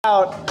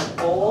Out.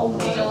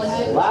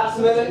 Last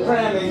minute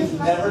cramming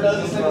never does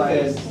us any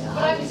good.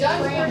 But I'm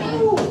done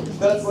cramming.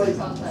 That's like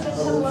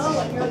hello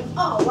and you're like,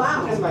 oh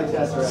wow. here's my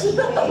test right.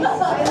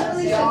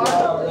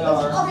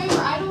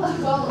 I don't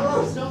do all the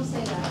rules, don't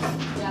say that.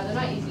 Yeah, they're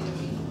not easy to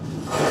read.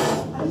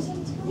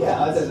 Yeah,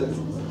 that doesn't.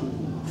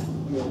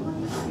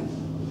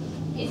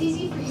 It's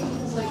easy for you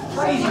because like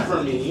It's easy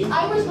for me.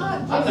 I was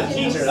not. I'm the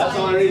teacher. That's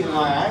the only reason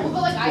why I. Well,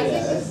 but like I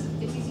think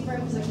it's easy for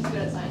him because like he's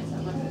good at science.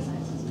 I'm not good at science.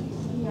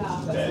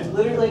 Yeah. Okay.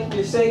 Literally, like,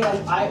 you're saying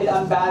like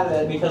I'm bad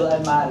at it because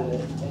I'm mad at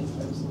it.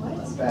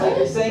 What? Like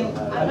you're saying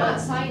I'm not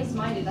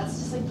science-minded. That's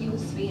just like you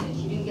with Spanish.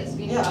 You didn't get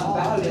Spanish. Yeah, I'm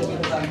bad at it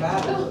because I'm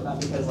bad at it, not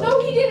because like.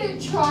 No, he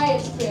didn't try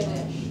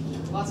Spanish.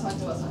 Well, that's why I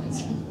do about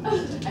science.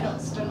 I don't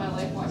spend my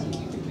life watching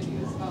YouTube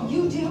videos about.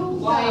 You do?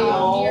 Why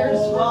years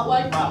work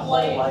like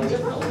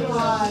differently.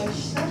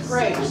 Gosh, that's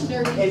Great. such a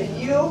nerdy If thing.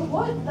 you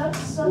What? That's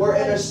such were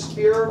in a that's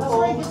spherical,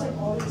 why I get like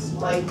all these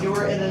like you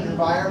were in an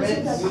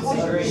environment, you'd see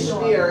a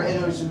sphere and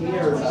it was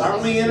mirrors.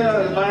 Aren't we in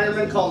an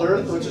environment called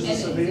Earth, which is a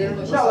sphere?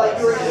 No, like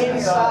you were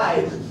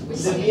inside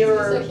the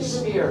mirror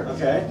sphere.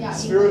 Okay. Yeah,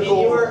 Spherical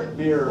And you were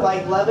mirror.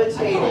 like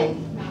levitating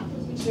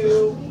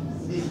to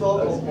the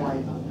focal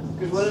point.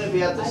 Because wouldn't it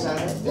be at the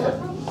center?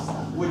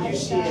 Would you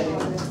see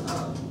anything?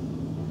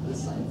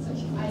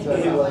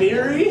 In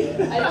theory, I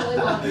don't really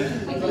want to.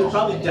 you'd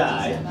probably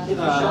die.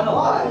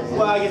 Why?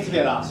 Well, I get to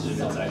get oxygen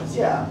inside.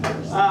 Yeah.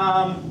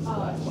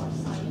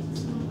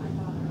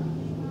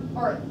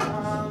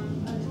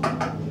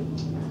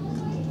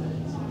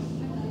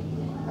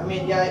 I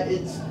mean, yeah,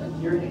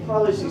 you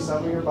probably see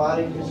some of your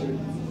body because your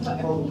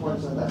focal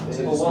point's not that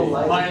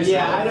big.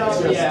 Yeah, I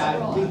don't.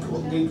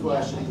 Yeah, good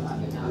question.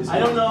 I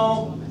don't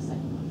know.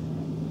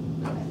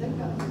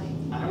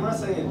 I'm not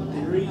saying in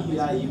theory,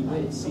 yeah, you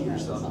wouldn't see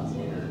yourself in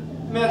the mirror.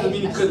 I mean, that doesn't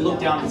mean you couldn't look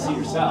down and see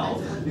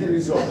yourself.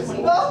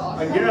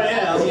 Like here I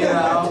am, you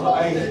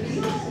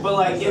know. But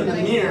like in the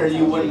mirror,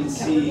 you wouldn't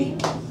see.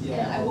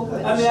 Yeah. I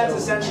mean, that's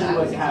essentially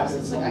what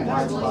happens when you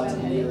watch lots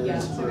of mirrors. Yeah,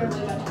 so I really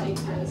got to take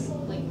this,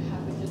 like,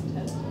 half a good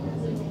test.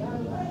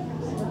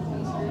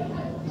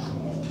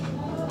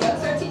 Yeah,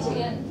 start teaching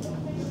it.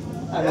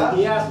 I mean,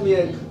 he asked me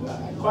a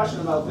question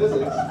about physics.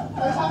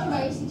 We're talking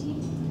about ACT.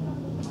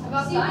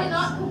 About See, we're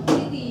not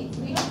completely.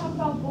 We talk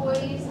about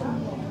boys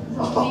and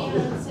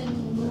romance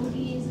and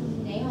movies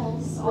and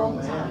nails all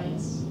the time.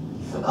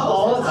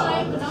 All the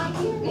time, but time.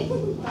 not here.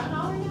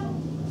 Not right now.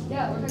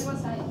 Yeah, we're talking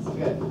about science.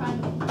 Good.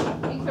 Kind of.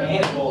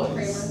 And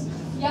boys.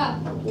 Yeah,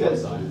 Good.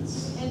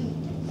 And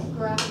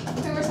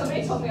graphic. Kramer,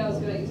 somebody told me I was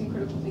good at using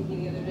critical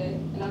thinking the other day,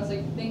 and I was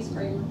like, thanks,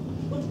 Kramer.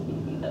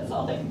 That's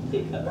all I can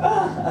think of.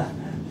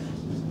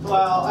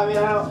 Well, I mean,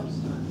 I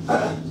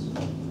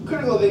don't.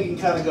 Critical thinking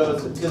kind of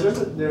goes because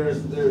there's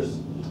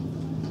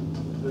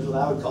what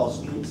I would call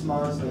street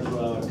smarts, and there's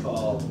what I would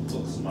call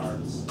book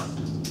smarts.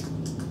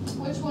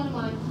 Which one am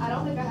I? I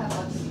don't think I have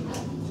much.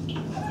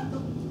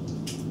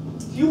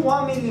 Do you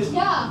want me to just?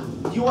 Yeah.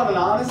 Do you want an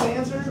honest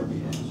answer?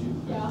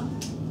 Yeah.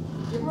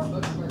 You're more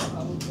book smart,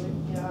 probably.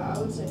 Yeah, I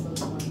would say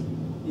both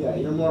one. Yeah,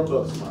 you're more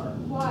book smart.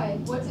 Why?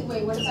 What's it?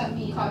 Wait, what does that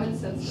mean? Common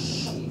sense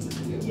doesn't come easy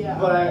to you. Yeah.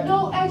 But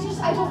No, I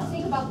don't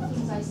think about the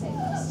things I say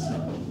first.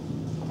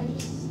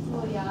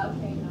 Well, yeah,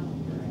 okay, no,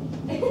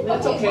 you're right.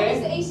 That's okay.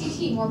 What is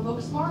the ACT? More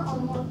book smart or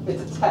more?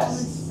 It's a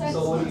test. Common So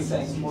what are you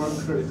sense? saying? more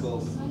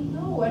critical. I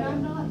know, and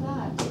I'm not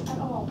that at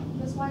all.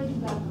 That's why I do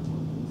that.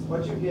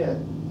 What'd you get?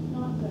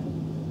 Not good.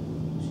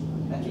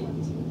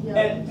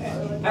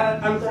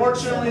 And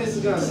unfortunately, this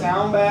is gonna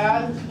sound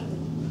bad,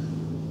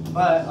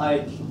 but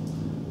like,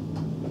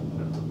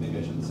 maybe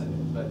I shouldn't say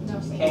it, but No,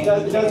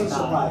 it doesn't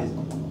surprise me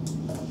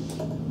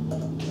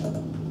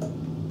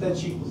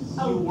that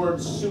you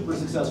weren't super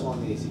successful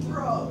in the ACT.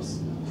 Gross.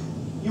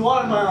 You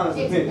wanted my honest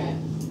It's opinion. okay.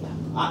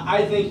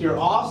 I think you're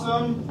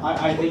awesome.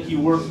 I think you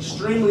work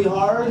extremely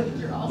hard,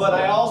 but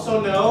I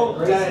also know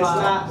that it's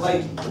not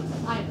like,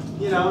 I know.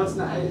 you know, it's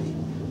not.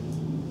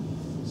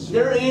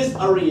 There is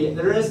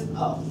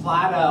a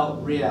flat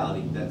out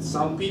reality that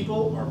some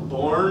people are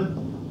born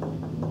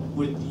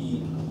with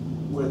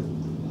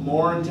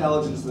more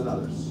intelligence than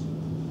others.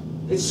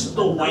 It's just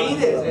the way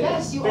it is.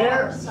 Yes, you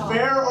fair, are. Stop.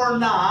 fair or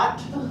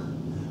not,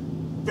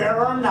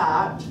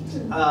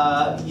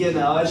 you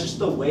know, it's just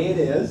the way it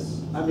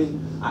is. I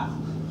mean,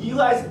 you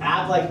guys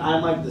act like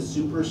I'm like the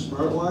super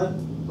smart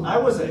one. I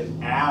was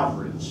an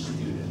average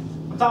student.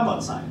 I'm talking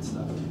about science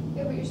stuff.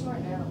 Yeah, but you're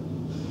smart now.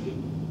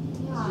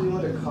 So you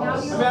went to Now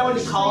college? you're I mean, I went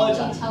to college.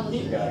 extremely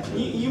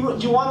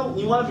intelligent. You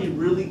want to be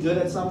really good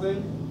at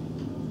something,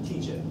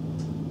 teach it.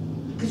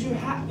 Because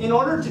in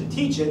order to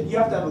teach it, you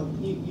have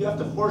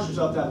to force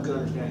yourself to have a good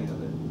understanding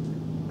of it.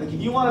 Like if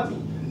you want to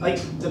be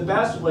like the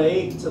best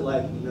way to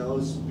like know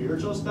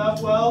spiritual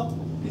stuff well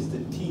is to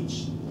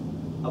teach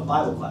a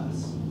Bible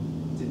class,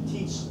 to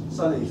teach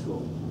Sunday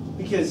school,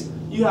 because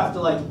you have to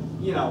like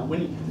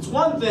it's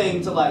one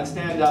thing to like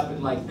stand up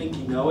and like think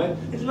you know it.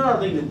 It's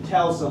another thing to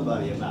tell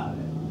somebody about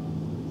it.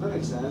 Does that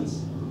make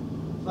sense?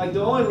 Like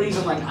the only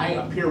reason like I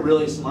appear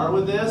really smart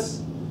with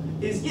this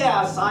is,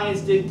 yeah,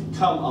 science did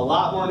come a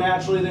lot more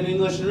naturally than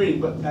English and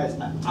reading, but guys,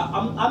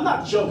 I'm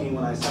not joking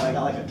when I said I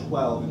got like a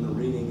 12 in the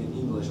reading and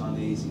English on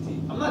the ACT.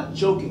 I'm not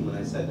joking when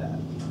I said that.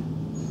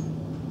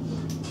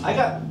 I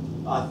got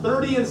a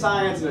 30 in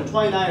science and a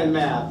 29 in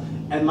math,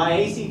 and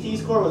my ACT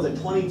score was a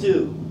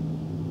 22.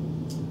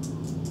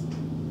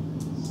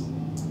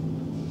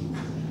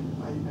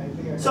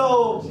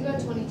 So, You got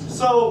 22.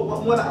 so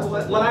when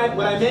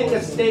I make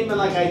a statement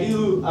like I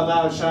do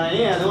about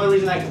Cheyenne, the only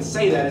reason I can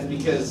say that is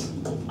because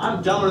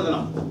I'm dumber than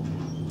a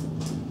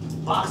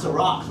box of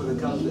rocks when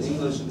it comes to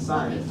English and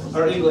science,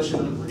 or English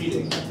and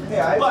reading.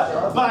 Hey,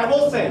 But I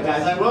will say,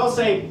 guys, I will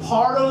say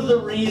part of the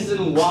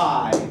reason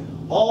why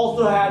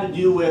also had to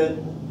do with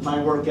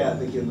my work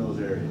ethic in those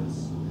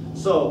areas.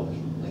 So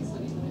Like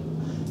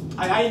studying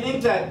I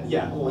think that,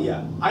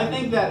 I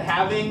think that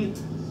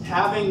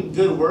having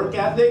good work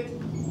ethic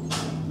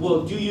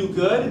will do you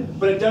good,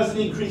 but it doesn't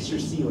increase your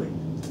ceiling.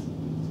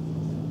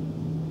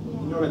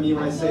 You know what I mean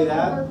when I say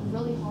that? I work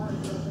really hard,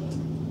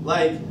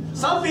 Like,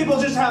 some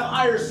people just have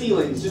higher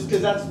ceilings just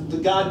because that's the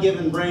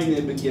God-given brain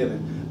they've been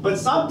given. But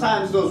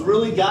sometimes those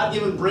really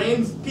God-given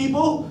brains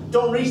people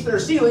don't reach their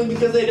ceiling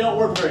because they don't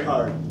work very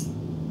hard.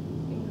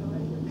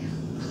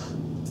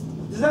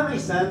 Does that make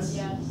sense?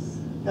 Yes.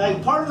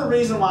 Like, part of the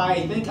reason why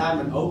I think I'm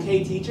an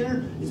okay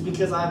teacher is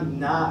because I'm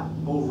not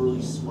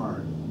overly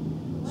smart.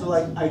 So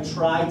like, I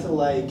try to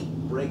like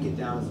break it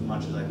down as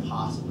much as I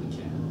possibly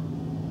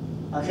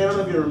can. Like, I don't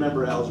know if you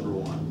remember Algebra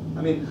 1.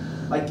 I mean,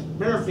 like,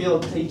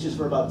 Merrifield teaches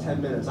for about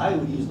 10 minutes. I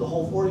would use the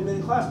whole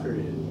 40-minute class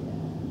period.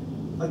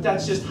 Like,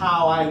 that's just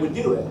how I would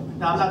do it.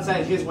 Now, I'm not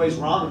saying his way's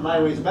wrong and my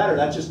way's better.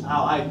 That's just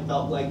how I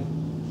felt like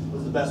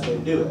was the best way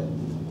to do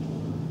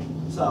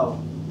it. So,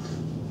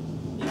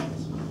 yeah,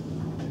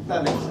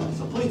 that makes sense.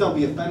 So please don't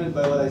be offended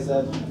by what I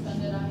said.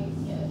 Offended, I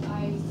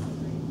agree.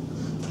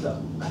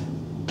 So,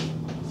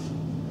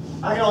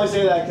 I can only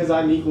say that because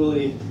I'm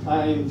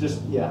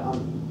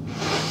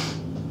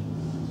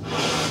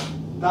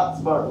not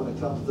smart when it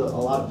comes to a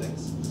lot of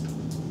things.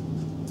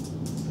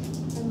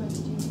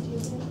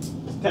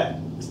 Okay,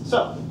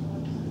 so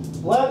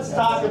let's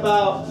talk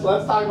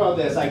about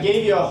this. I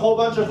gave you a whole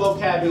bunch of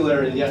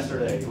vocabulary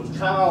yesterday. It was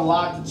kind of a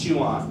lot to chew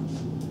on.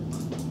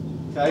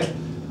 Okay,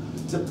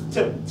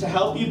 to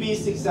help you be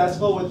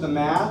successful with the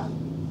math,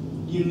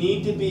 you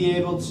need to be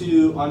able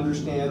to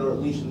understand or at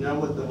least know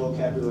what the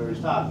vocabulary is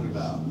talking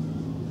about.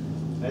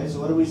 Okay, so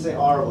what did we say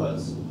R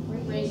was?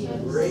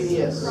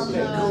 Radius.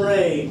 Okay,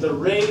 great. The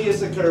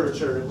radius of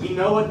curvature. We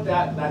know what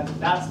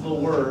that's the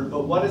word,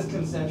 but what is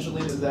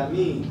conceptually does that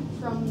mean?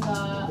 From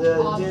The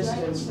object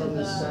distance to from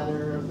the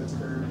center of the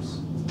curves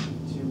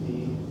to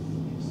the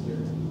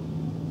exterior.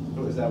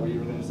 Oh, is that what you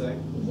were going to say?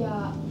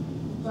 Yeah,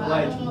 but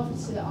Like- I don't know if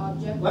it's to the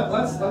object.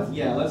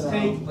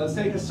 Let's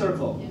take a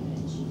circle.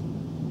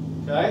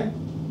 Image. Okay?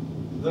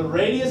 The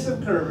radius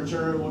of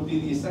curvature would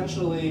be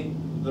essentially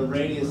the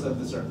radius of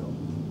the circle.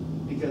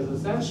 Because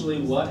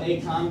essentially what a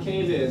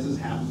concave is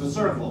half of a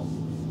circle.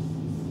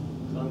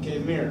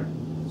 Concave mirror.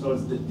 So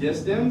it's the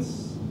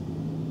distance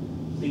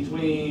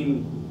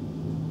between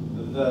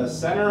the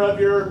center of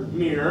your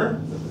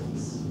mirror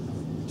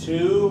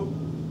to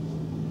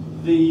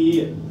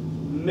the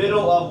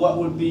middle of what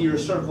would be your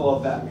circle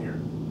of that mirror.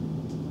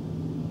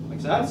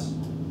 Make sense?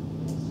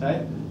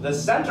 Okay? The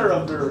center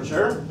of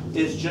curvature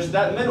is just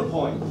that middle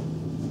point.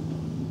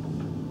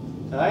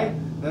 Okay?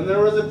 Then there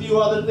was a few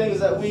other things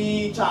that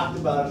we talked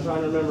about. I'm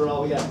trying to remember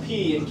all. We got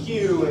P and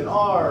Q and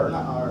R,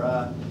 not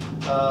R,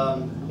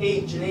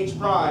 H and H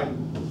prime.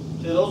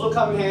 Okay, those will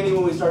come in handy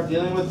when we start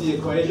dealing with the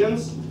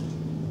equations.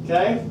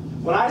 Okay?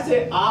 When I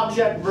say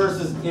object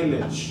versus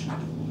image,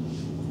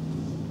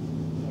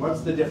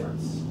 what's the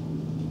difference?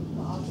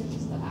 The object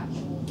is the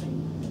actual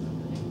thing, and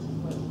the image is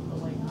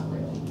what, like, not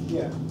real.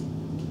 Yeah.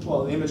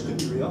 Well, the image could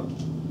be real.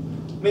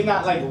 I mean,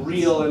 not like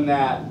real in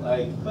that,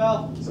 like,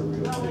 well, it's a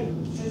real Not like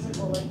thing.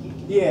 physical, like you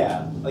can.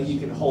 Yeah, like you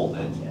can hold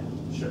it. Yeah,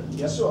 sure.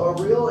 Yep. So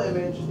a real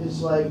image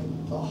is like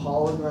a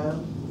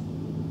hologram,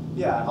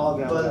 Yeah,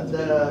 hologram. but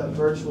the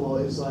virtual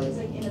is like It's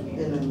like in a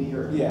mirror. in a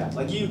mirror. Yeah,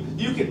 like you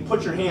can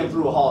put your hand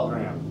through a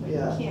hologram,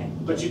 Yeah. You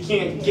can't. but you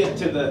can't get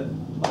to the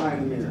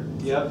behind the mirror.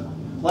 Yep.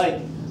 Like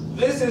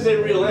this is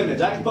a real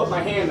image. I can put my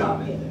hand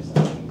on Okay, it, there's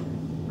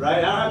something. right?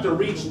 I don't have to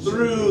reach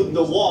through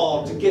the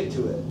wall to get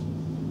to it.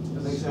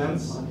 That make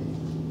sense?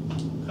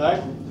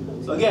 Okay.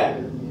 So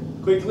again,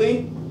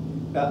 quickly,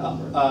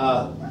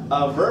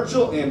 a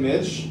virtual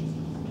image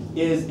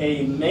is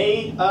a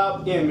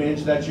made-up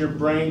image that your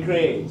brain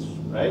creates,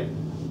 right?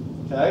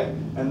 Okay?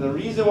 And the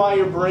reason why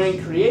your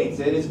brain creates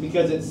it is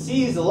because it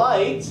sees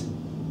light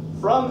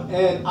from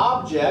an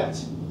object,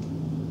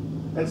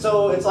 and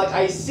so it's like,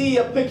 I see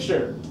a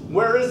picture.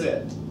 Where is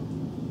it?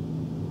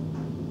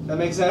 That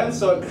makes sense?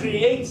 So it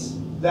creates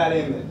that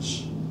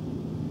image.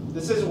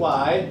 This is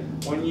why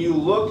when you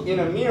look in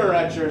a mirror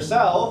at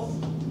yourself,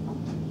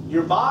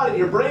 your body,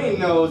 your brain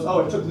knows, oh,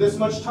 it took this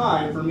much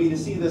time for me to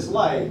see this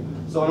light.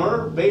 So in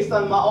order, based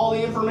on all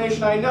the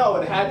information I know,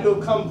 it had to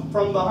have come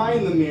from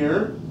behind the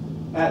mirror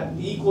at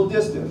equal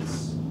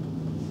distance.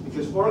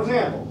 Because, for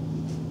example,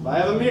 if I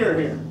have a mirror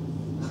here,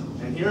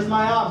 Here's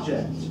my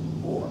object,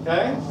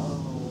 okay?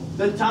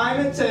 The time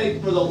it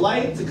takes for the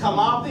light to come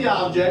off the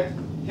object,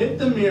 hit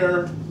the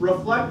mirror,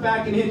 reflect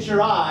back and hit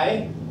your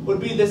eye, would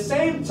be the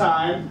same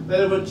time that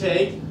it would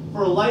take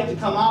for a light to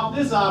come off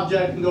this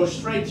object and go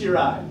straight to your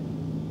eye.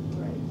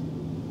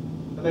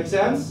 That make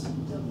sense?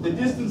 The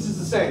distance is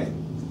the same.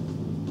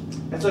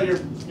 And so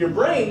your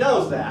brain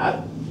knows that,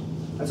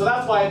 and so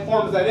that's why it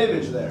forms that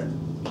image there.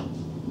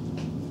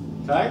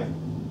 Okay?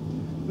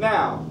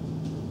 Now,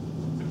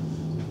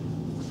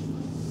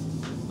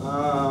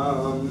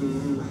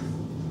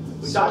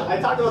 I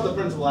talked about the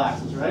principal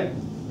axis, right?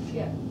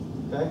 Yeah.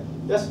 Okay?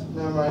 Yes?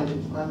 Never mind.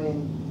 I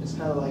mean, it's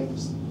kind of like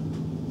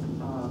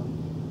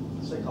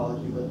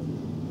psychology, but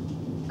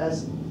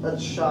as a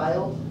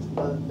child,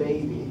 a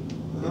baby,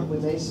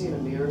 when they see in a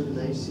mirror, do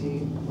they see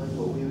like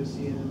what we would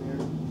see in a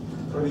mirror?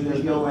 I mean,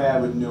 there's no way I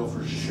would know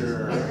for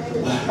sure.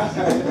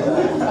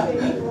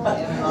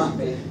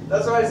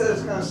 That's why I said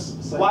it's kind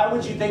of. Why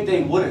would you think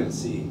they wouldn't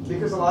see?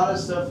 Because a lot of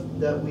stuff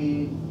that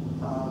we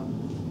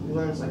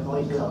learn in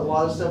psychology, a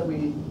lot of stuff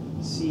we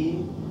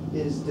see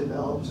is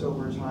developed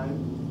over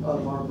time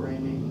of our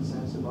brain making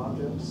sense of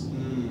objects.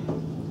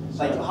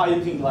 Like how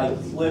you can like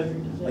flip,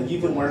 like you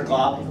can wear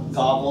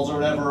goggles or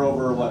whatever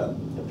over what, a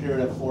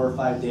period of 4 or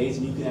 5 days,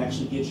 and you can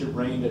actually get your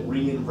brain to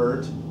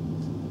re-invert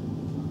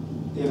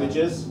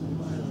images.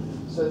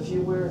 So if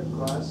you wear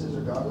glasses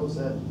or goggles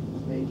that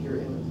make your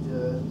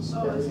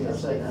everything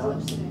upside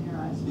down.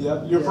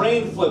 Yep. Your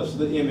brain flips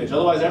the image.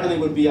 Otherwise,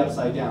 everything would be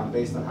upside down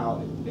based on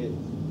how it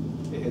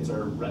hits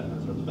our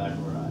retinas or the back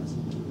of our eyes.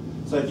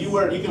 So if you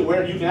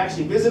can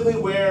actually visibly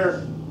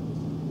wear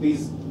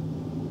these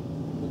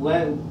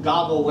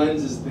goggle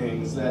lenses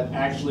things that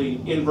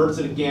actually inverts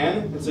it again,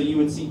 and so you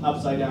would see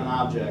upside down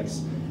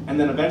objects. And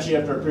then eventually,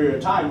 after a period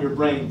of time, your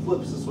brain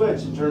flips the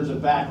switch and turns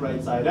it back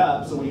right side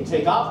up. So when you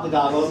take off the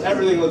goggles,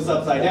 everything looks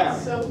upside down.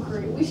 So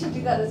great. We should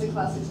do that as a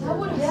class That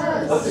would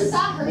experiment. hurt. Does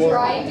that hurt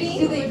driving?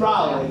 Do they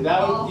Probably.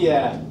 That would,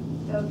 yeah.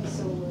 That would be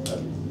so weird.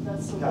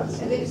 That's so weird.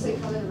 And they just say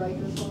come in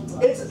regular form.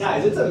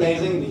 Guys, it's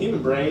amazing. The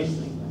human brain.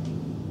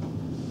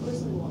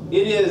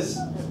 It is.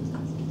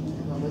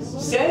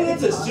 Saying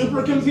it's a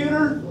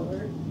supercomputer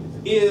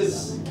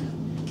is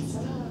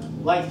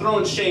like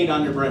throwing shade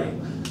on your brain.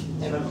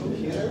 In a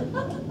computer?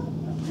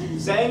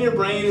 Saying your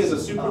brain is a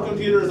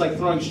supercomputer is like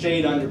throwing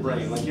shade on your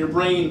brain. Like your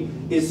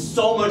brain is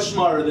so much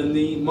smarter than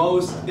the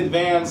most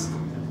advanced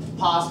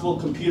possible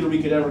computer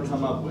we could ever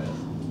come up with.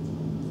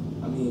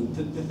 I mean,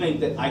 to think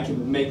that I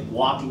can make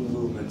walking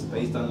movements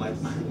based on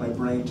my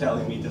brain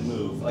telling me to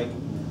move. Like,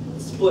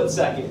 split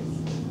second.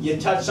 You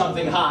touch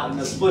something hot, in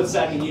a split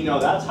second you know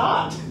that's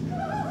hot.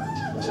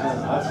 That's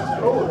hot.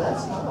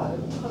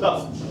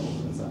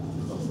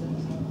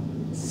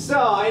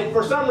 So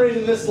for some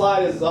reason this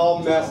slide is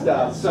all messed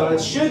up. So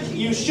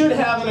you should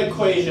have an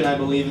equation, I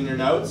believe, in your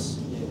notes.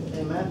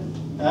 Amen.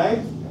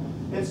 Okay?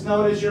 It's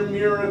known as your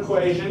mirror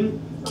equation.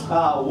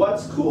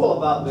 What's cool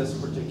about this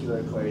particular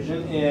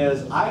equation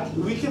is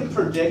we can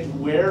predict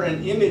where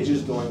an image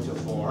is going to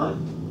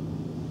form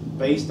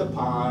based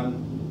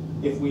upon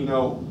if we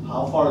know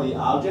how far the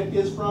object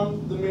is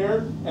from the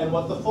mirror and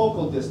what the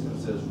focal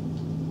distance is.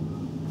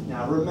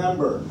 Now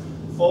remember,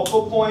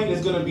 focal point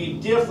is going to be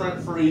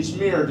different for each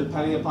mirror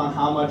depending upon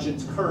how much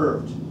it's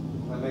curved.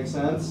 Does that make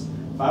sense?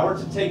 If I were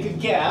to take a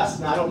guess,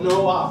 and I don't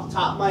know off the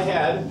top of my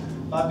head,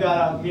 if I've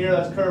got a mirror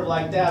that's curved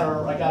like that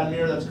or I got a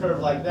mirror that's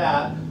curved like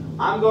that,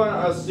 I'm going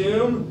to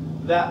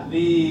assume that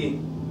the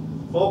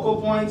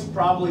focal point's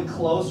probably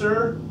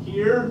closer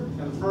here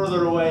and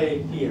further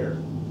away here,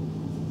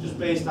 just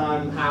based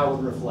on how it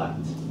would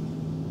reflect.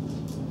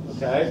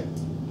 Okay?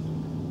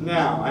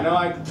 Now, I know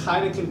I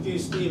kind of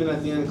confused Stephen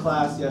at the end of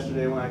class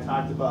yesterday when I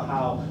talked about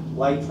how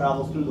light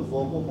travels through the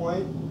focal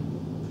point.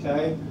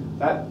 Okay?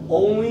 That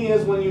only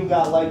is when you've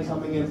got light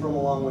coming in from a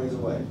long ways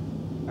away.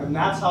 And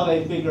that's how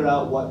they figure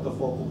out what the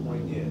focal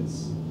point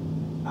is.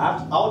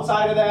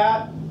 Outside of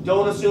that,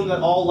 don't assume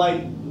that all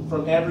light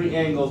from every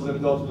angle is going to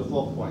go to the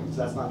focal point, because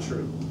that's not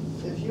true.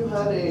 If you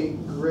had a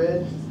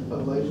grid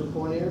of laser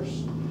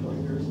pointers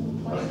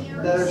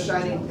that are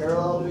shining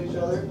parallel to each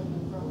other,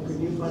 could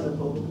you find the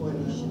focal point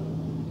in it?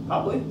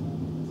 Probably.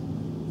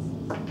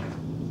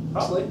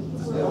 Probably.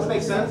 Yeah, that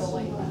makes sense.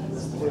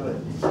 Do it.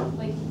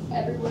 Like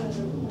everyone is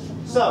a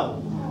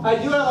So, I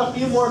do have a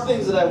few more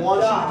things that I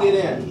want you to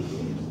get in.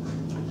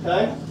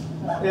 Okay?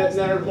 And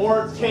there are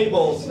more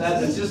tables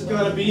that it's just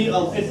going to be,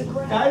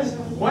 guys,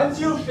 once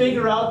you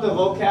figure out the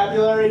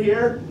vocabulary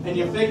here and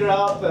you figure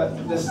out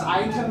the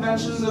sign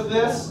conventions of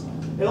this,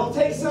 it'll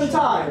take some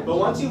time, but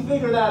once you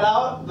figure that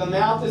out, the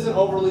math isn't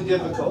overly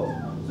difficult.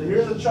 So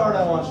here's a chart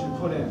I want you to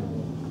put in.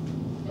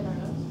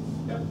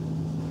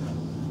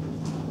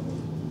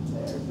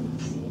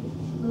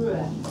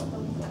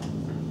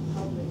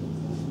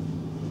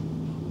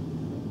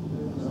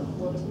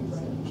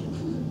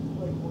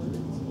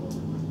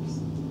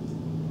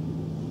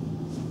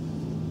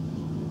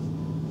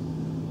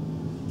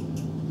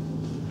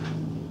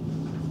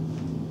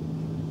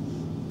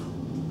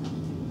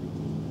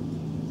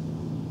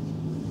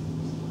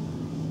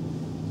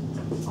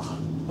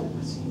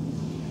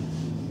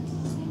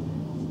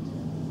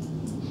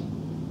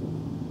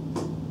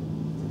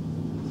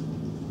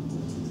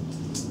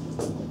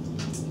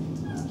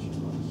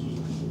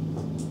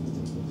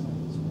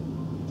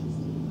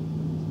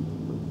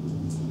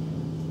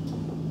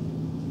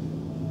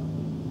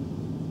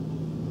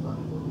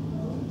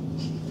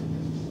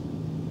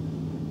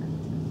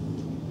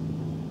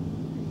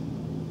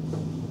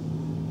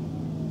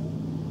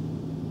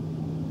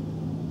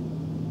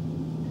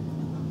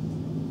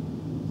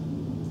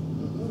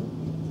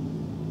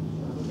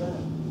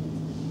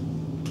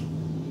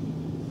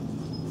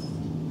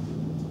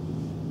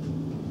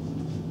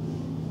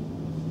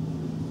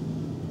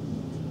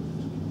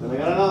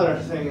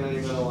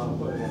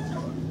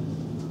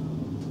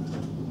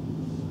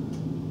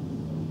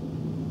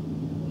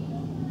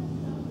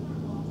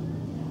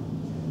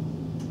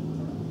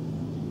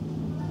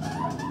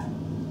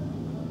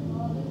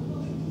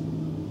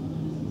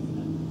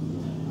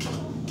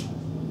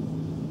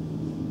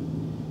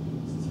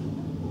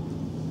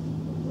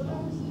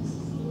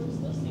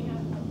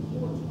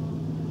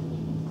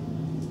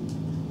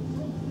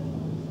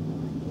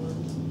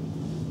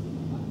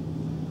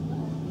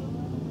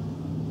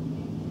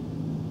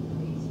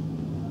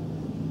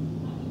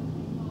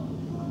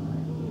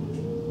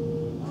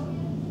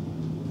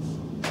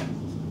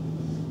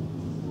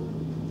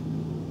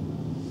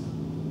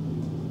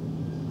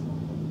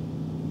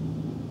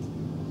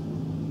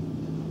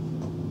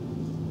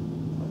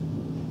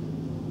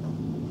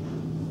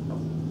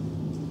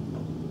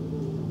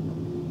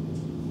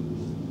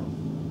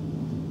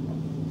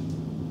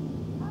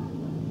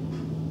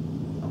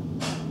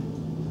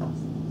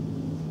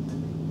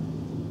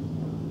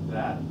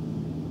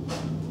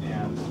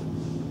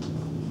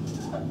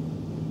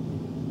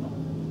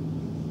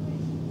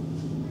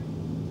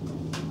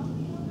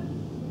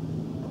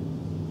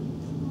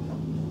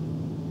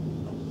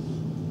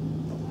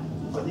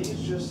 Are these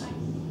just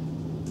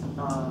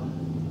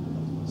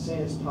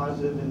saying it's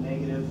positive and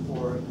negative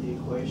for the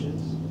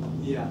equations?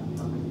 Yeah.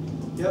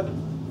 Yep.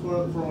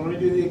 For when we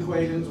do the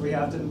equations, we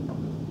have to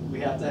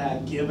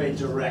give a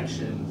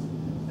direction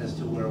as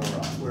to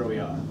where we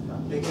are.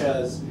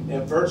 Because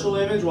a virtual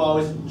image will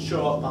always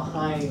show up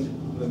behind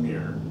the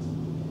mirror,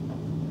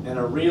 and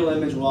a real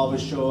image will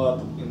always show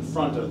up in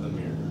front of the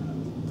mirror.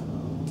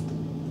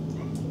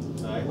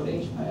 Right? Would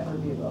H ever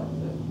be above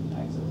the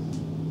axis?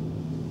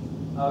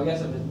 Oh, I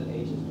guess if it's the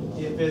H is below.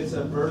 If it's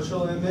a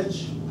virtual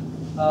image,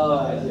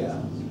 Oh,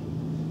 yeah.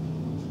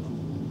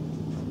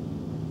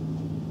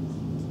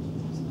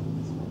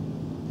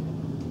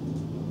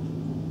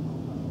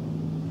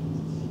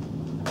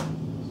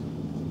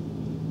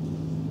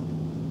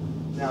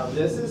 Now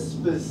this is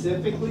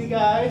specifically,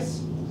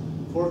 guys,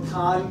 for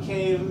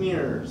concave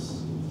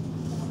mirrors.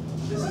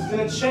 This is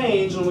going to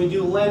change when we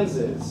do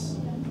lenses.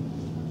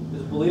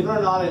 Because believe it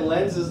or not, a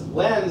lens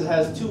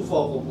has two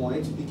focal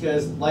points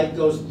because light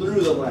goes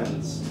through the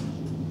lens.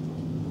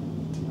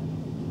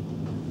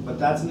 But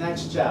that's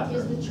next chapter.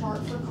 Is the chart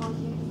for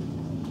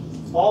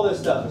concave? All this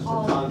stuff is for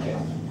All of concave.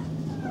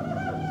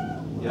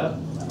 Yep.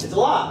 It's a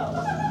lot.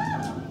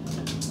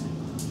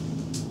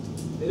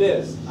 It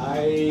is.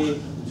 I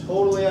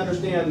totally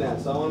understand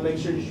that, so I want to make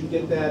sure you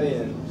get that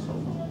in.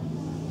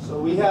 So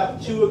we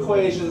have two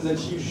equations that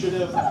you should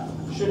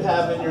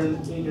have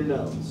in your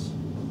notes.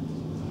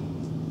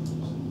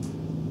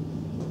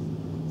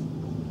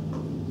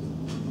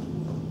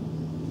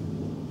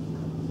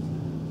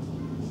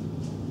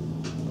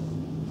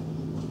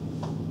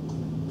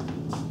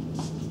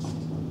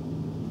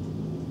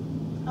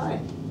 Hi.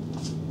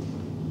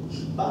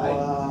 Bye.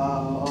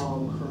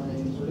 Wow,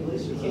 cranes. At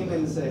least you came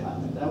in to say hi.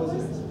 That was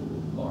nice.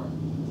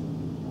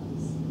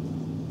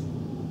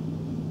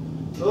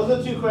 Those are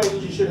the two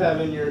equations you should have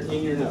in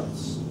your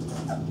notes.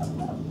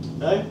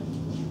 Okay?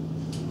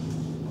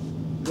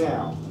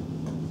 Now,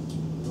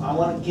 I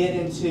want to get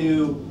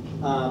into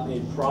a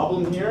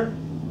problem here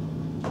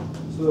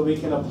so that we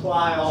can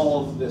apply all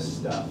of this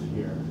stuff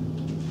here.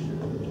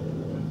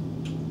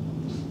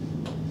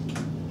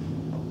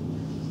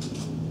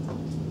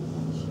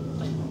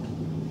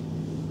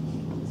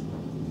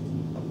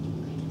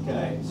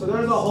 Okay, so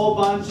there's a whole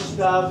bunch of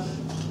stuff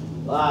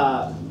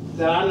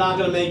that I'm not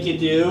going to make you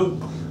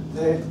do.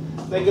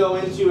 They go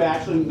into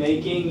actually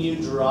making you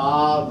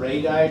draw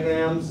ray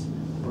diagrams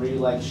where you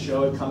like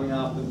show it coming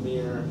off the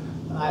mirror.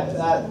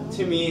 That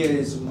to me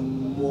is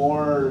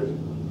more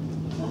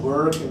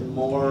work and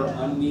more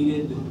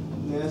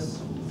unneededness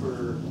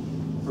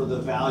for the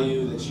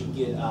value that you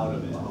get out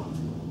of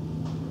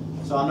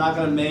it. So I'm not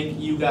going to make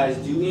you guys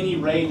do any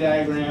ray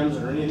diagrams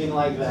or anything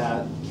like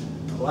that.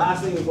 The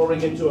last thing before we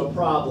get to a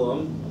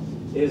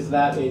problem is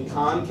that a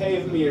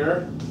concave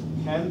mirror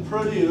can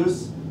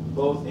produce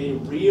both a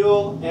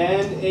real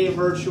and a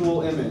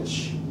virtual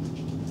image.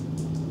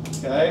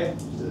 Okay?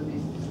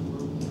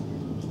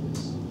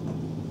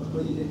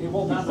 It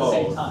won't be Not at both.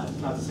 the same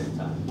time. Not at the same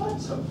time.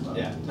 What?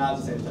 Yeah, not at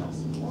the same time.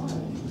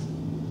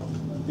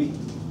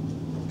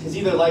 Because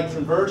either light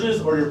converges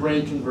or your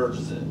brain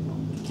converges it.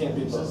 It can't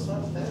be both. That's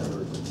not fair.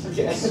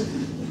 Okay.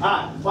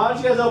 Alright, why don't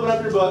you guys open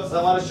up your books?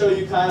 I want to show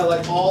you kind of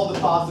like all the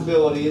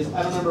possibilities.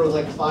 I don't remember, it was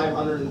like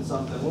 500 and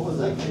something. What was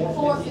that?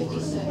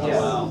 456. Oh,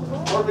 wow.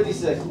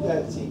 456.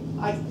 Yeah, see,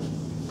 I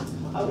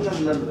would never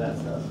remember that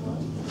stuff.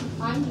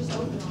 I'm just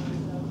open on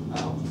it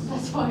though. Oh,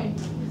 That's fine.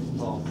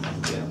 well,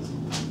 yeah.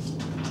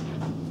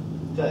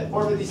 Okay,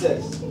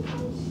 456.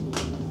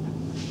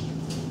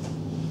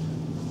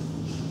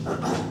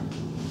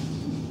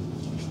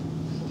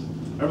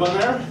 Everyone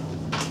there?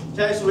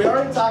 Okay, so we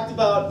already talked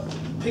about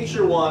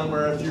picture one,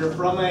 where if you're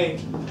from a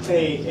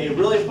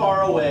really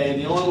far away,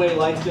 the only way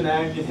light's going to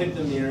actually hit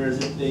the mirror is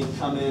if they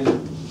come in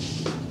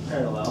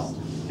parallel.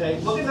 Okay,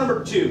 look at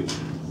number two.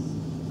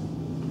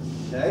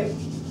 Okay,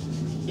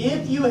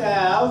 if you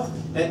have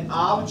an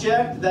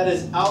object that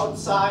is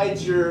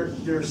outside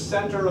your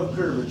center of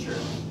curvature,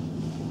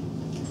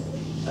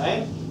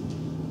 okay,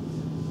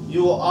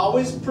 you will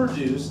always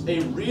produce a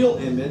real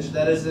image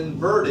that is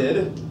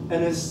inverted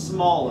and is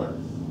smaller.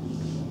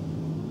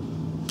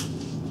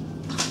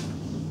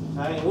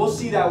 Okay, and we'll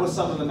see that with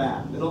some of the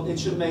math. It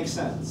should make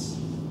sense.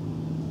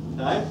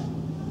 Okay?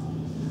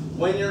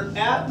 When you're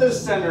at the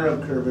center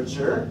of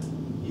curvature,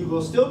 you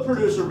will still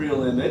produce a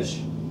real image.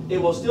 It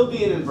will still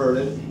be an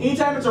inverted.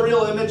 Anytime it's a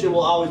real image, it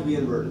will always be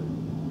inverted.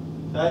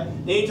 Okay?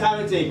 Anytime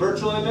it's a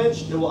virtual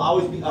image, it will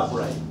always be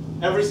upright.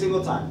 Every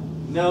single time.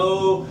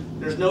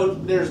 There's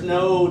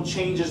no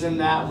changes in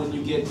that when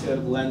you get to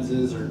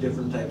lenses or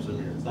different types of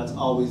mirrors. That's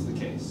always the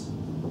case.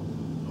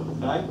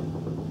 Okay?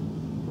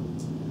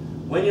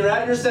 When you're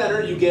at your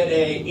center, you get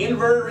an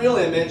inverted real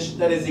image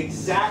that is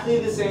exactly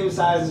the same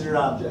size as your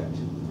object.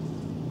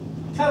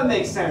 Kind of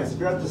makes sense. If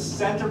you're at the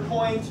center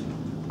point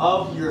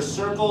of your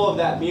circle of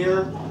that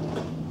mirror,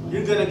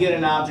 you're going to get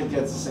an object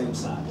that's the same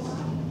size.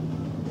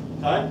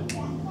 Okay?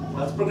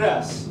 Let's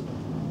progress.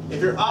 If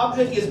your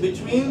object is in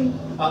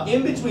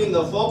between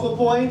the focal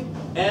point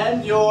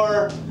and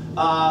your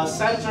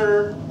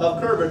center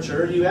of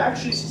curvature, you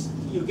actually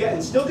you get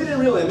and still get a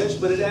real image,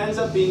 but it ends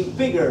up being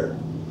bigger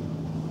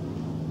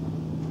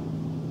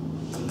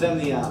than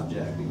the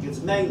object. It gets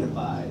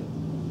magnified.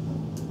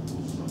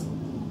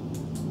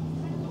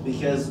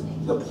 Because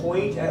the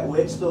point at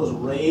which those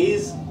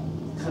rays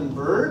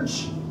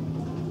converge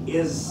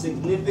is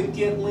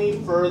significantly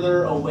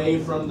further away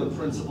from the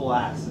principal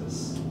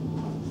axis.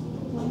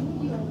 When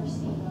would you ever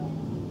see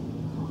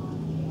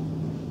a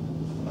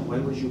concave?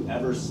 When would you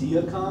ever see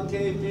a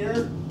concave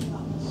mirror?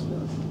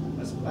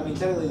 I mean,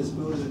 technically the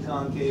spoon is a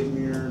concave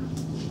mirror.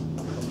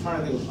 I'm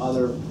trying to think of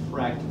other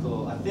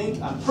practical.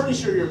 I'm pretty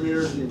sure your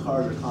mirrors in your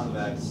cars are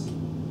convex.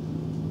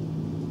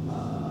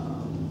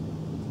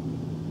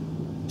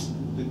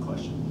 Good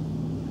question.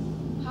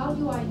 How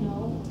do I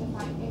know if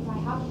I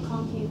have a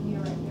concave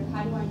mirror right here?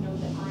 How do I know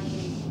that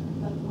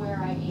I'm like where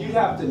I am? You'd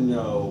have to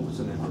know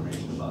some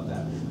information about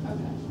that.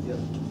 Okay. Yep.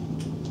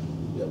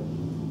 Yep.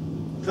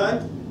 Okay.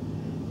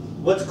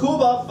 What's cool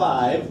about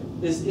 5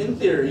 is, in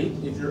theory,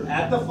 if you're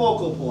at the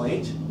focal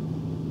point,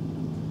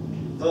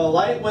 the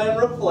light, when it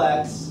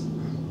reflects,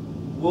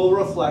 will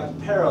reflect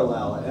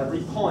parallel at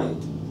every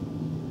point.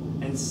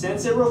 And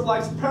since it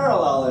reflects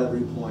parallel at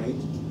every point,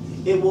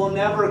 it will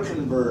never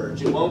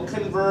converge. It won't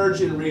converge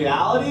in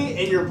reality,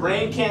 and your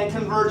brain can't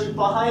converge it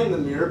behind the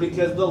mirror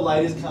because the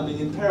light is coming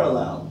in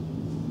parallel.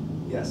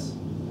 Yes?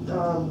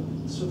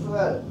 So for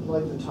that,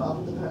 like the top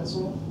of the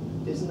pencil,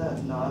 isn't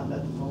that not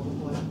at the focal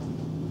point?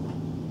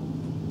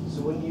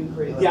 So when you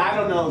create like... Yeah, I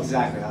don't know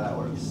exactly how that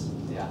works.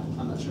 Yeah,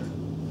 I'm not sure.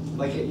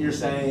 Like you're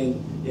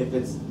saying, if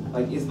it's,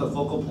 like, is the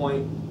focal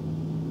point,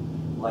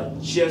 like,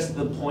 just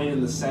the point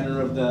in the center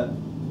of the,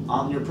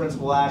 on your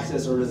principal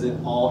axis, or is it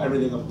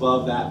everything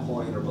above that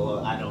point or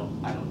below? I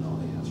don't know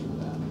the answer to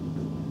that. I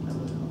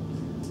really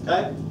don't.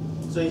 Okay?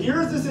 So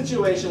here's the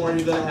situation where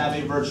you're going to have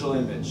a virtual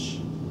image.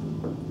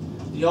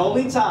 The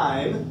only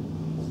time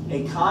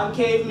a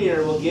concave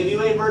mirror will give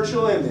you a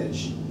virtual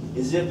image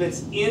is if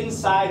it's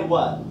inside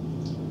what?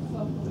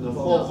 The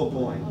focal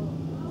point.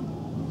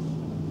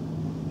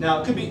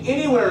 Now, it could be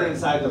anywhere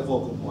inside the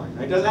focal point.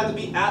 Right? It doesn't have to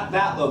be at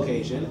that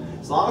location.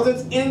 As long as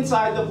it's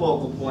inside the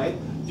focal point,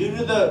 due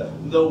to the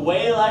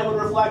way light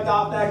would reflect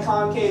off that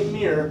concave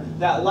mirror,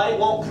 that light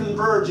won't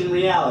converge in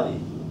reality.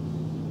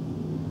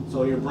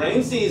 So your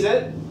brain sees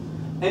it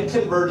and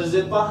converges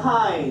it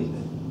behind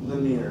the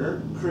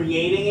mirror,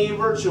 creating a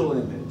virtual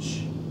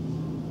image.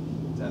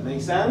 Does that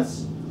make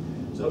sense?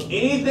 So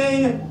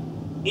anything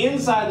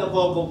inside the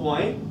focal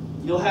point,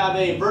 you'll have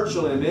a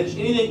virtual image.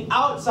 Anything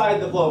outside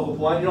the focal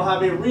point, you'll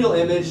have a real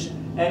image.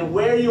 And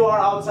where you are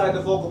outside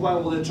the focal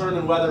point will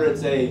determine whether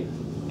it's a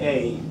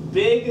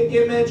big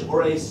image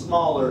or a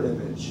smaller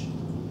image.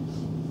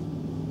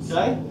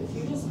 Okay? If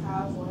you just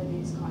have one of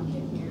these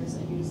concave mirrors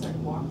and you just like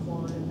walk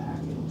forward and back,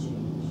 it'll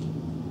change.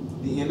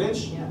 The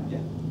image? Yeah.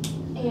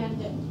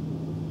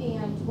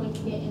 And when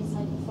you get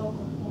inside the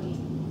focal point,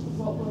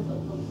 what will it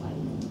look like?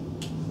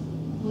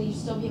 Will you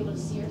still be able to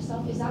see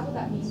yourself? Is that what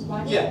that means?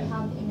 Why do you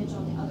have the image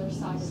on the other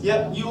side of the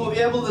Yep, you will be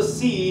able to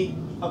see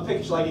a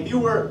picture. Like if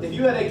you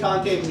had a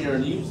concave mirror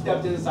and you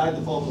stepped inside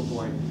the focal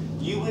point,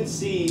 you would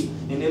see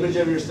an image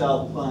of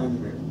yourself behind the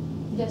mirror.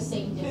 the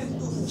same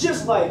distance?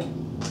 Just like,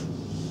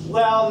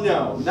 well,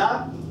 no,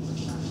 not.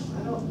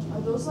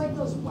 Are those like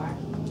those wacky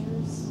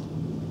mirrors?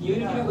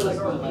 Even if you look at a Like, or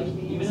spoon, like,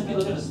 maybe even if you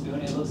look at a spoon,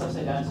 it looks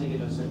upside down until you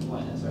get to a certain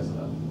point and it starts it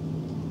up.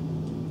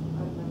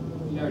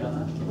 You never done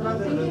that? But I'm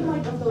thinking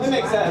like of those That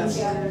makes wacky sense,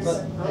 mirrors,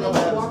 but- and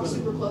then you walk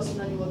super close and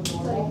then you look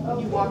normal,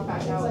 and you walk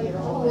back out and you're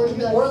all Or like,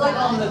 you're Or like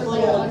on fat, the or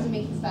little- like to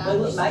make you fat. Like,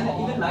 or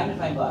small. even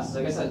magnifying glasses, I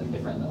guess that'd be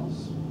different though.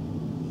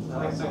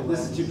 This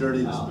is too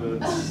dirty to Oh.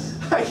 spoon.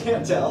 I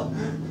can't tell.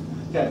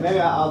 Okay, maybe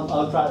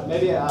I'll try.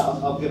 Maybe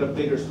I'll get a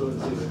bigger spoon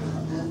and see if I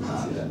can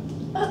see that.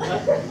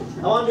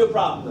 I want to do a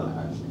problem though.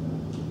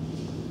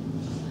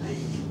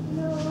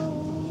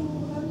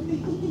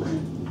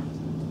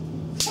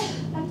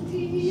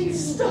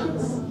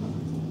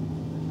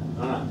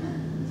 All right,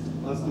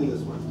 let's do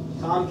this one.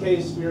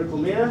 Concave spherical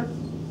mirror.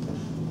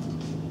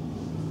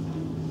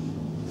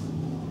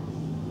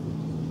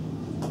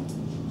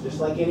 Just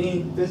like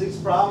any physics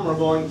problem, we're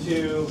going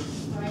to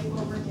right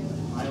what we're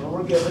given. find what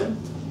we're given.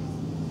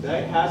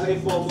 Okay, has a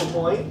focal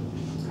point.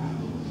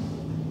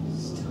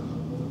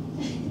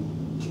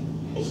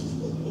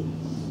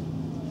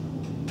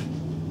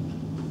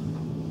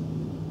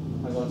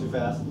 Am I going too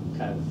fast?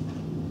 Kind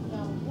of.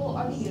 No. Well,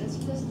 are the units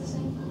of this the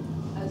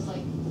same as like?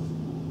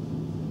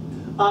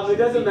 It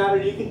doesn't matter.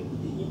 You can.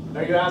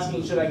 Are you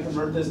asking should I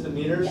convert this to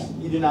meters? Yeah.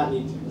 You do not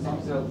need As long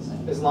as they're all the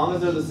same. to. As long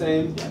as they're the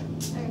same. Okay.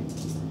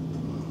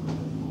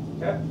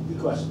 Okay. Good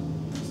question.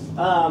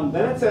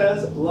 Then it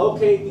says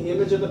locate the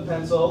image of the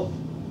pencil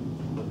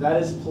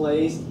that is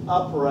placed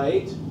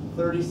upright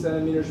 30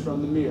 centimeters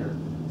from the mirror.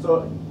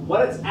 So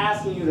what it's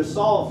asking you to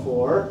solve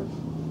for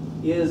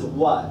is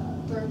what?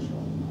 Virtual.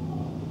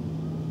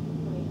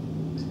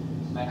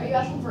 Wait. Are you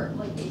asking for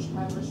like H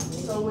prime versus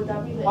H? So would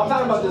that be the? I'm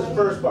talking about this image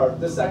first part.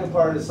 The second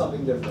part is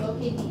something different.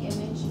 Locate the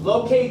image.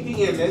 Locate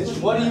the image.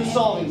 What are you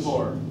solving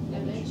for?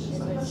 Image.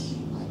 Image.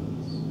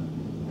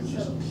 Which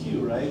is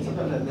Q, right?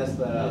 Sometimes I mess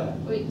that up.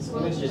 Wait, so we're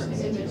Image looking for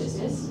distance. image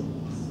distance?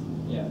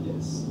 Yeah.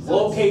 Yes.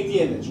 So Locate the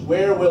image.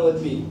 Where will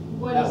it be?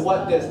 What At is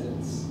what the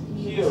distance?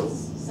 meters,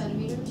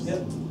 centimeters?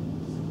 Yep.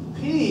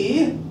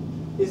 P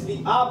is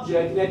the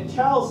object, and it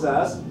tells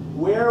us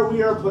where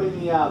we are putting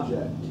the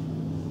object.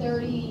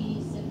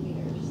 30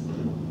 centimeters.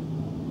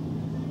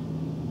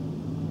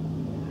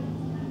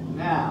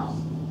 Now,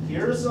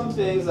 here are some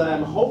things that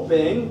I'm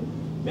hoping,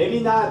 maybe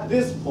not at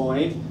this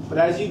point, but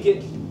as you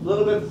get a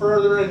little bit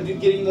further and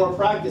getting more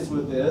practice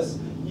with this,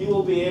 you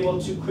will be able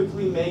to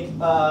quickly make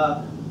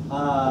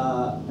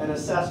an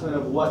assessment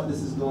of what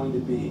this is going to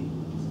be.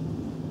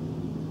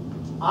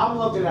 I'm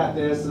looking at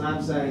this and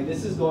I'm saying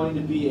this is going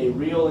to be a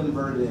real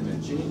inverted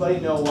image.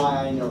 Anybody know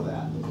why I know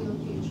that?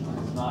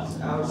 Not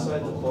Outside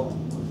the focal.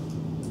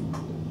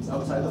 It's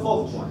outside the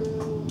focal point.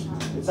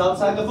 It's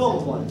outside the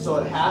focal point, so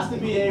it has to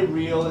be a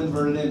real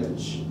inverted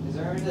image. Is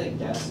there any like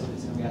guess if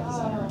it's gonna be at the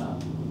center or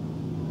not?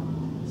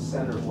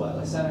 Center of what?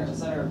 Like center,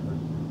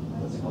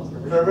 what's it called?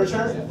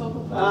 Curvature? Yeah.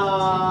 Focal point.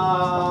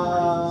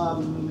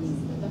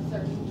 The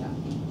 30,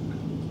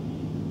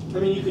 yeah. I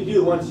mean, you could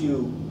do, once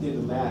you did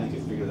the math, you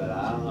could figure that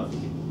out. I don't know if you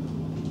could.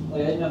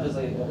 Like I didn't know if there's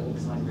like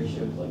some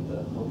ratio to like the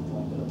focal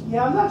point.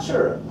 Yeah, I'm not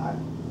sure.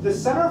 The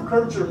center of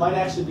curvature might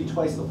actually be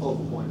twice the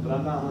focal point, but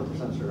I'm not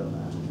 100% sure of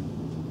that.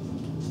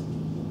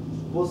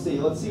 We'll see.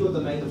 Let's see what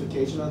the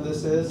magnification of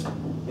this is,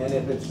 and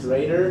if it's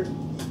greater,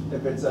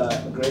 if it's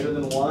greater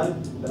than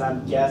 1, then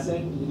I'm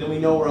guessing. Then we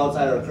know we're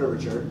outside our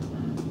curvature.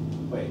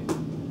 Wait,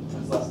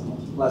 It's less than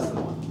 1. less than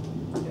 1.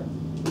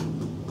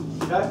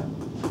 Yeah. Okay.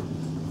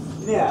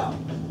 Now,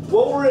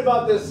 we'll worry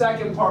about this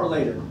second part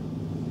later.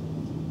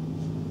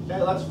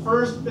 Okay, let's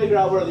first figure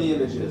out where the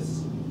image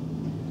is.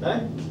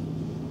 Okay?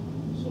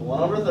 So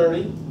 1 over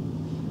 30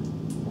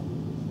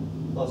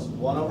 plus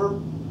 1 over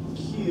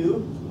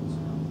Q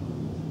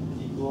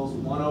equals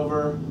 1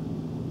 over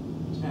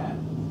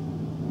 10.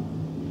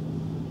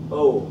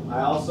 Oh,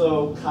 I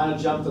also kind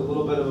of jumped a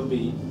little bit of a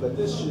beat, but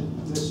this should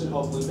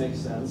hopefully make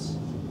sense.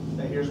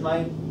 Okay, here's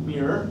my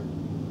mirror.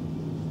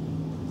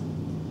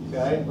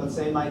 Okay, let's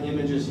say my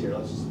image is here.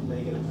 Let's just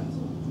make it a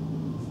pencil.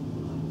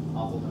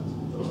 Awful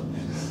pencil.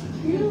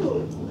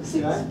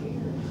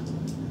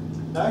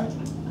 Okay. Okay.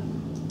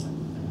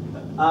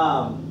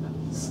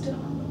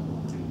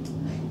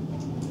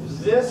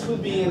 This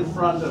would be in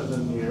front of the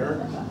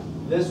mirror.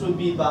 This would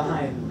be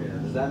behind the mirror.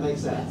 Does that make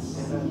sense?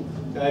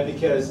 Okay,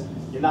 because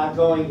you're not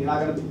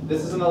gonna be,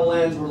 this isn't a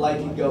lens where light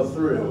can go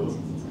through,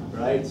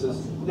 right? So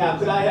now,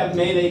 could I have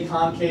made a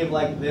concave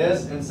like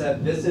this and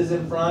said this is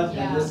in front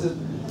and this is,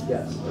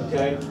 yes,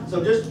 okay?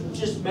 So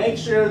just make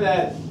sure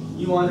that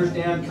you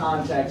understand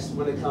context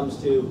when it comes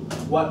to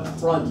what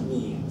front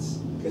means.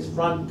 Because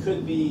front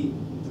could be,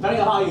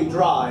 depending on how you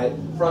draw it,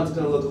 front's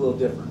gonna look a little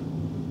different,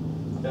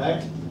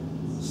 okay?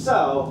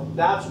 So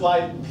that's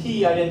why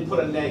P, I didn't put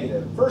a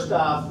negative. First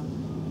off,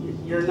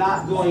 you're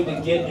not going to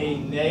get a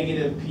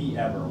negative P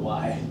ever.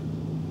 Why?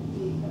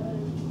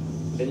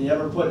 Can you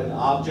ever put an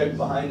object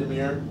behind a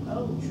mirror?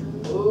 Oh,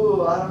 true.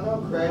 Ooh, I don't know,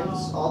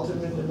 Craig's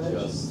alternate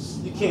dimensions.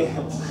 You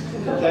can't,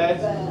 okay?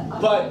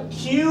 But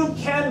Q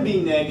can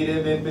be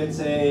negative if it's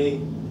a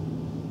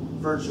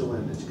virtual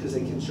image, because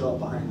it can show up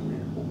behind the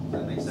mirror. Does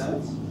that make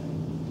sense?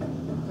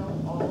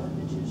 Don't all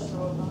images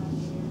show up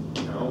behind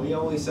you? No, we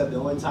only said the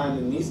only time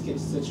in these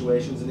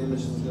situations an image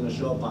is going to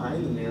show up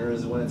behind the mirror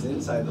is when it's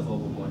inside the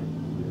focal point.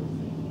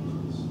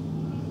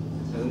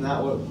 Isn't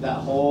that what that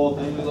whole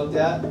thing we looked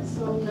at?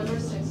 So number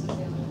 6 is the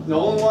other one. The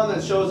only one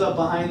that shows up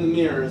behind the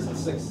mirror is the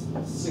sixth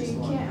So you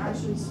one. can't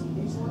actually see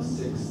these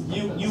ones?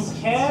 You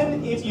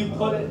can if you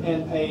put it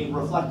in a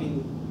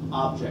reflecting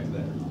object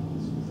there.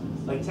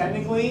 Like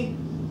technically,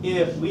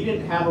 if we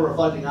didn't have a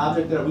reflecting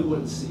object there, we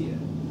wouldn't see it.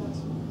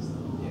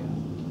 Yeah.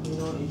 You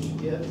know what you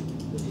should get?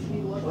 If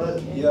you look What?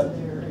 into Yep.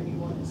 there and you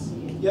want to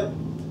see it. Yep.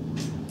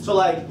 So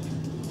like,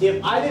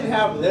 if I didn't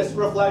have this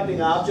reflecting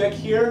object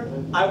here,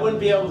 I wouldn't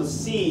be able to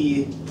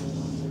see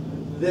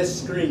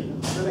this screen.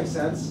 Does that make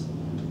sense?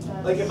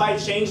 Like if I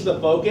changed the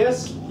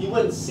focus, you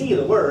wouldn't see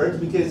the words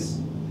because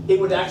it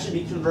would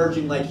actually be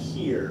converging like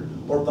here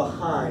or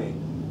behind.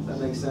 Does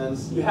that make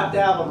sense? You have to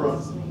have a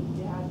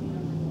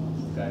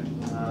okay.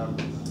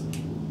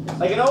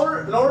 Like in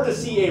order to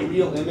see a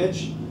real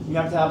image, you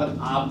have to have an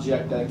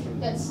object that can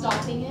That's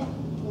stopping it,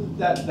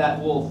 that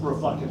will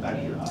reflect it back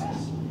to your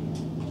eyes.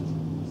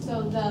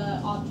 so the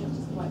object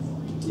is the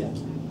whiteboard. Yeah.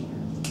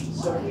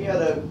 So if we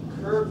had a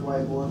curved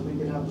whiteboard, we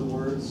could have the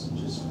words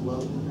just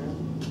float in there.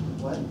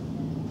 What?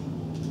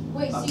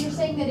 Wait, so you're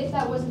saying that if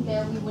that wasn't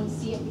there, we wouldn't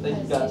see it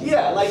because it's...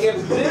 Yeah, like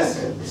if this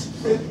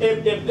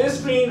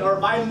screen, or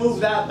if I move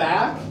that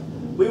back,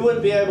 we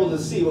wouldn't be able to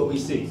see what we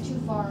see. too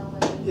far away.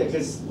 Yeah,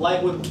 because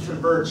light would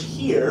converge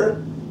here,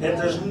 and if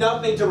there's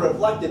nothing to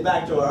reflect it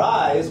back to our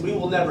eyes, we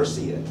will never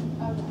see it.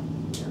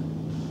 Okay.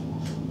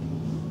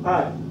 All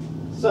right,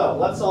 so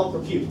let's solve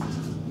for Q.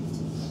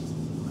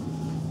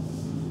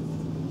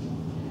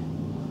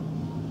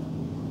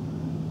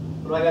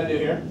 What do I got to do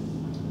here?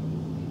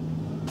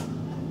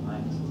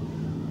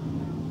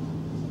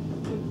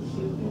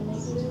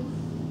 Negative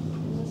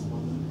in this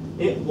one?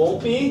 It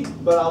won't be,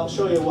 but I'll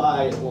show you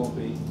why it won't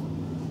be.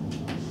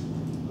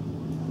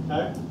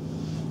 Okay?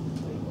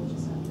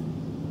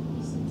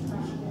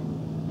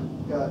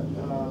 Got,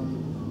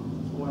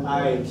 one.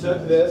 I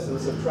took this and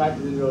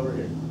subtracted it over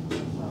here.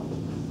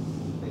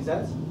 Make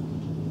sense?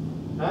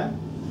 Huh?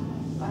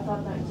 I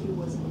thought that Q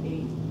was an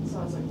 8, so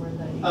I was like, where'd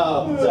that 8?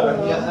 Oh, sorry.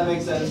 Yeah, that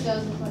makes It sense.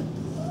 does look like.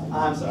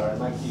 I'm sorry,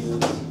 my Q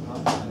is.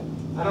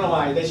 I don't know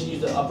why. They should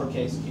use the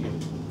uppercase Q.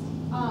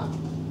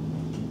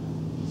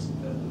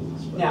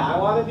 Now, I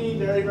want to be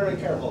very, very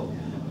careful.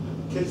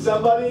 Can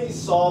somebody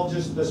solve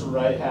just this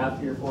right half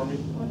here for me?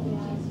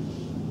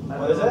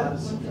 What is it?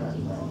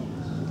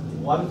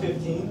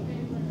 115?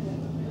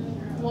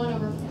 1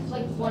 over,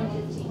 like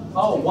 115.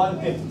 Oh,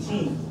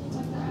 115.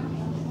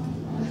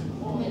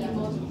 And then you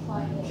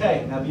multiply it.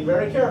 Okay, now be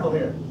very careful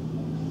here.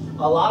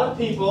 A lot of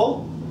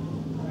people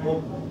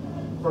will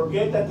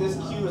forget that this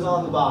Q is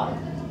on the bottom.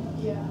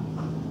 Yeah.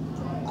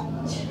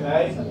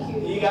 Okay?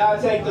 You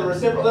gotta take the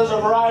reciprocal. There's a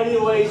variety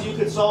of ways you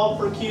could solve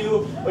for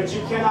Q, but you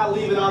cannot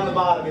leave it on the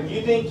bottom. If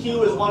you think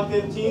Q is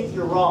 1/15th,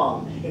 you're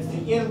wrong. It's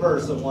the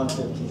inverse of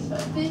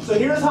 1/15th. So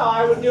here's how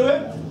I would do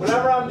it.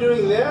 Whenever I'm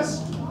doing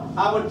this,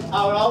 I would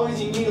always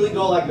immediately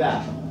go like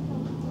that.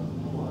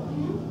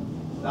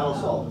 That'll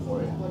solve it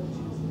for you.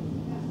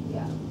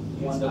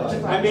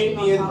 I made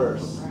the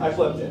inverse. I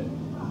flipped it.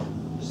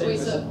 Wait, so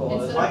instead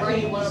of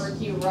writing 1 over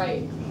Q,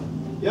 right?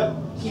 Yep.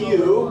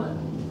 Q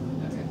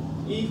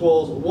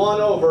equals 1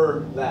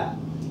 over that.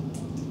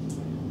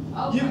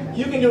 Oh,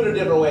 You can do it a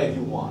different way if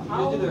you want.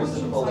 You do the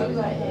reciprocal. How do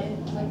that hit?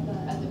 Like the.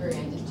 At the very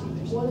end of 2,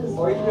 there's What is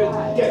Or you can do it.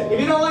 Okay, if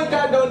you don't like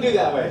that, don't do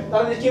that way.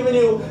 I'm just giving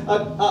you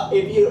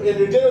if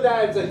you're good with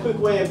that, it's a quick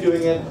way of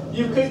doing it.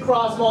 You could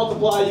cross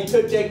multiply. You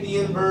could take the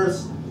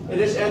inverse. It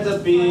just ends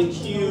up being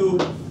Q.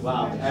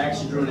 Wow, I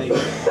actually drew an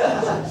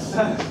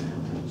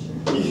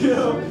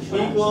Q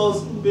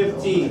equals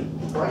 15.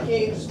 Why can't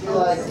you just be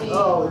like,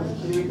 oh,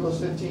 Q equals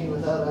 15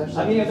 without actually?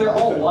 I mean, if they're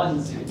all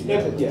ones, you could do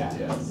If that. it,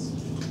 yeah.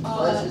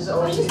 Why is it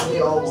always need to be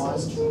all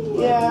ones?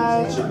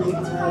 Yeah, it should be.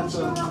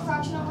 So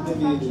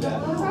maybe you do that.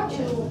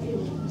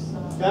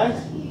 Okay.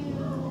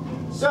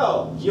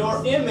 So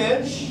your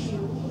image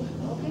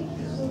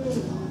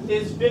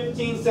is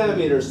 15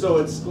 centimeters, so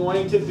it's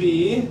going to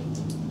be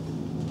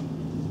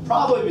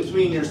probably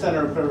between your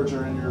center of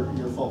curvature and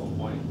your focal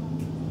point.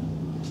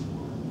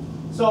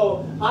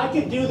 So I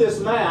could do this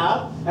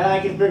math and I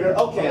can figure,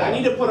 okay, I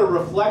need to put a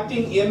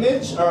reflecting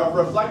image or a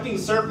reflecting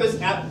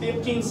surface at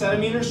 15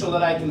 centimeters so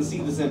that I can see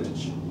this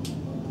image.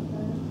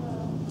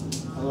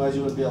 Otherwise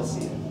you wouldn't be able to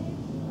see it.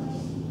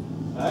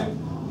 Okay?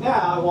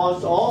 Now I want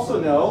to also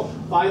know,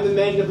 find the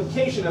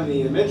magnification of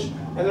the image,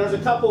 and there's a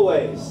couple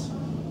ways.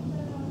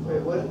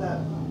 Wait, wouldn't that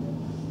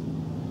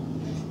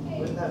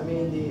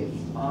mean the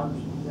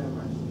object? Never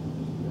mind.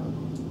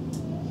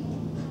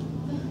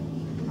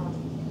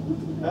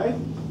 Okay?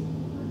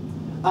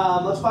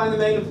 Let's find the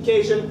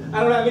magnification.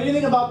 I don't have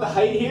anything about the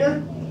height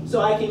here,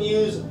 so I can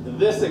use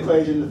this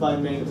equation to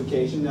find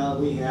magnification now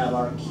that we have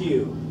our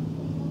Q.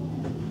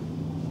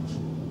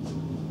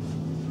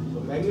 So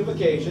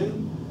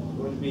magnification is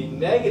going to be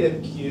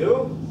negative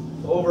Q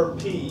over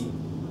P.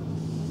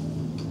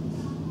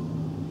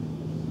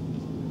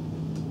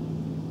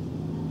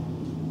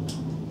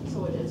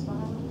 So it is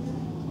behind the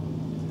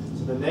mirror?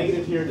 So the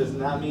negative here does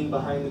not mean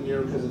behind the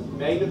mirror because it's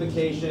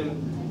magnification,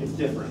 it's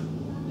different.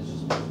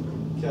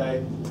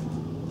 Okay?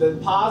 The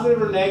positive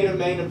or negative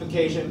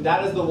magnification,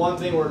 that is the one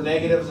thing where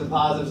negatives and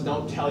positives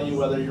don't tell you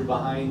whether you're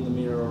behind the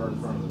mirror or in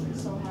front of the mirror.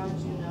 So how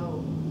did you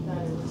know that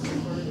it was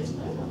inverted?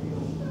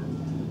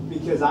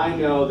 Because I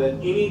know that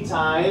any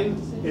time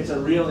it's a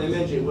real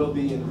image, it will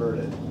be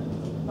inverted.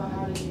 But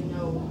how did you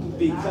know?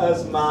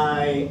 Because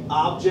my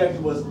object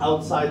was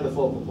outside the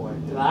focal point.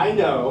 And I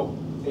know,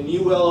 and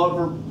you will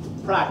over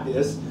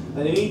practice,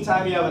 that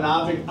anytime you have an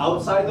object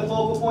outside the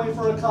focal point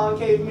for a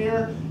concave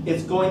mirror,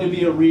 it's going to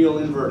be a real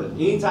inverted.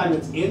 Anytime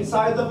it's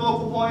inside the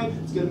focal point,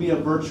 it's going to be a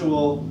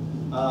virtual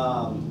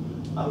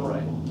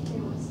upright.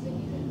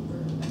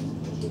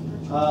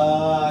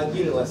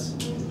 Unitless.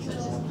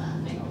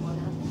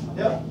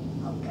 Yep.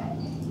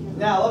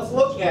 Now let's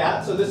look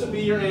at, so this would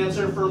be your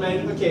answer for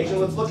magnification.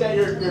 Let's look at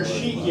your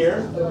sheet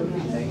here.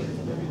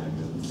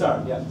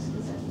 Sorry, yeah.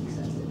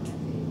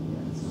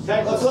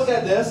 Okay, let's look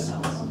at this.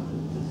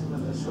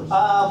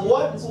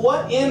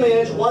 What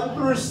image, 1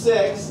 through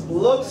 6,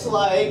 looks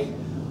like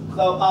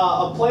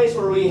a place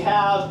where we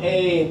have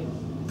a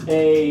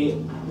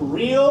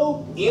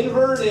real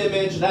inverted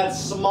image that's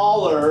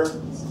smaller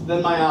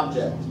than my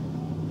object?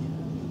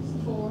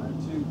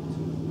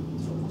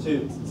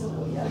 2.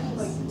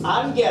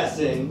 I'm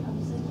guessing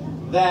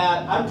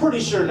that, I'm pretty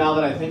sure now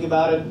that I think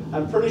about it,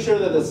 I'm pretty sure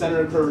that the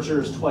center of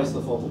curvature is twice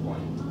the focal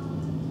point.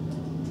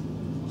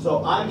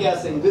 So I'm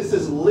guessing this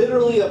is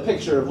literally a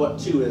picture of what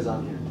 2 is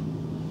on here.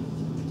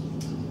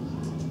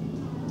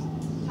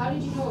 How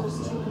did you know it was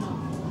 2 and not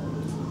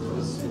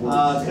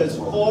 4? Because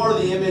 4,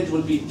 the image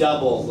would be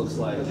double, looks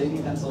like. But they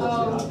need pencil to the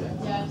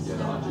object. Yes.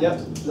 Yep,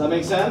 does that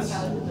make sense?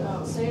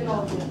 No, say it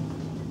all again.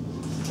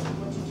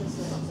 What you just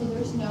said. So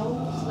there's no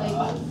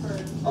label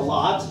for. A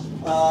lot.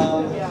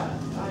 Yeah,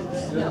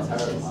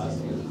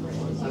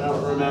 I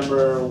don't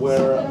remember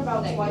where. something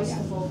about twice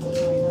the focal point,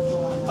 that's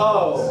all I know.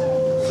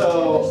 Oh, so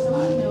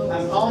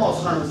I'm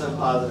almost 100%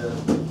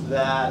 positive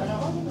that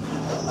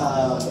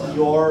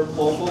your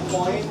focal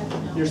point,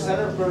 your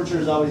center of curvature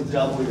is always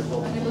double your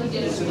focal point.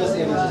 So this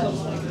image is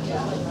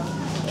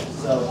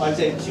so if I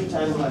take 2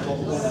 times my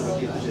focal point, I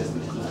would get the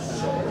distance from the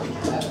center of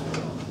curvature.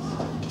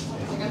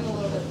 I'm a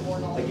little bit more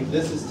Like if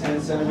this is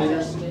 10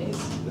 centimeters,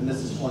 then this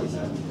is 20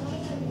 centimeters.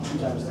 2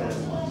 times 10 is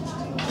 1.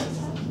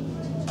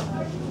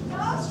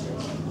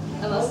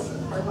 Unless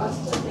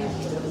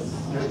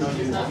There's no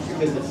unit,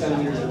 because the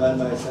centimeters divided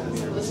by a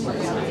centimeter.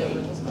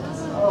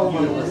 Oh,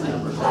 Universe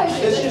number.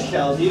 This just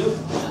tells you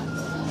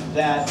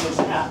that it's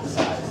half the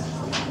size,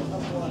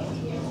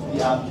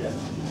 the object.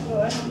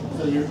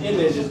 So your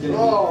image is going to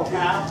be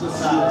half the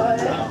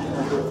size of the object.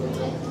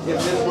 If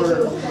this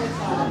were,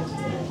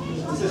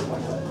 what's this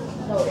point?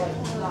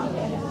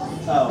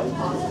 Oh,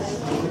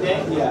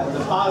 yeah, the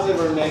positive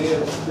or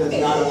negative does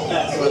not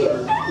affect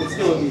whether, it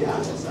still would be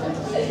half the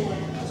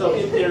size. So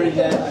in theory,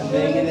 then a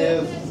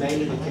negative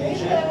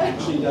magnification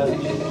actually does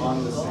mean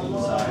on the same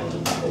side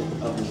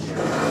of the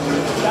mirror.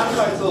 That's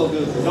why it's a little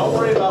goofy. Don't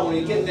worry about when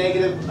you get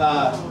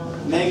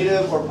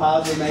negative or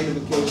positive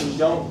magnification.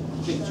 Don't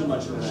think too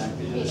much into that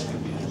because you're just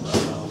confused.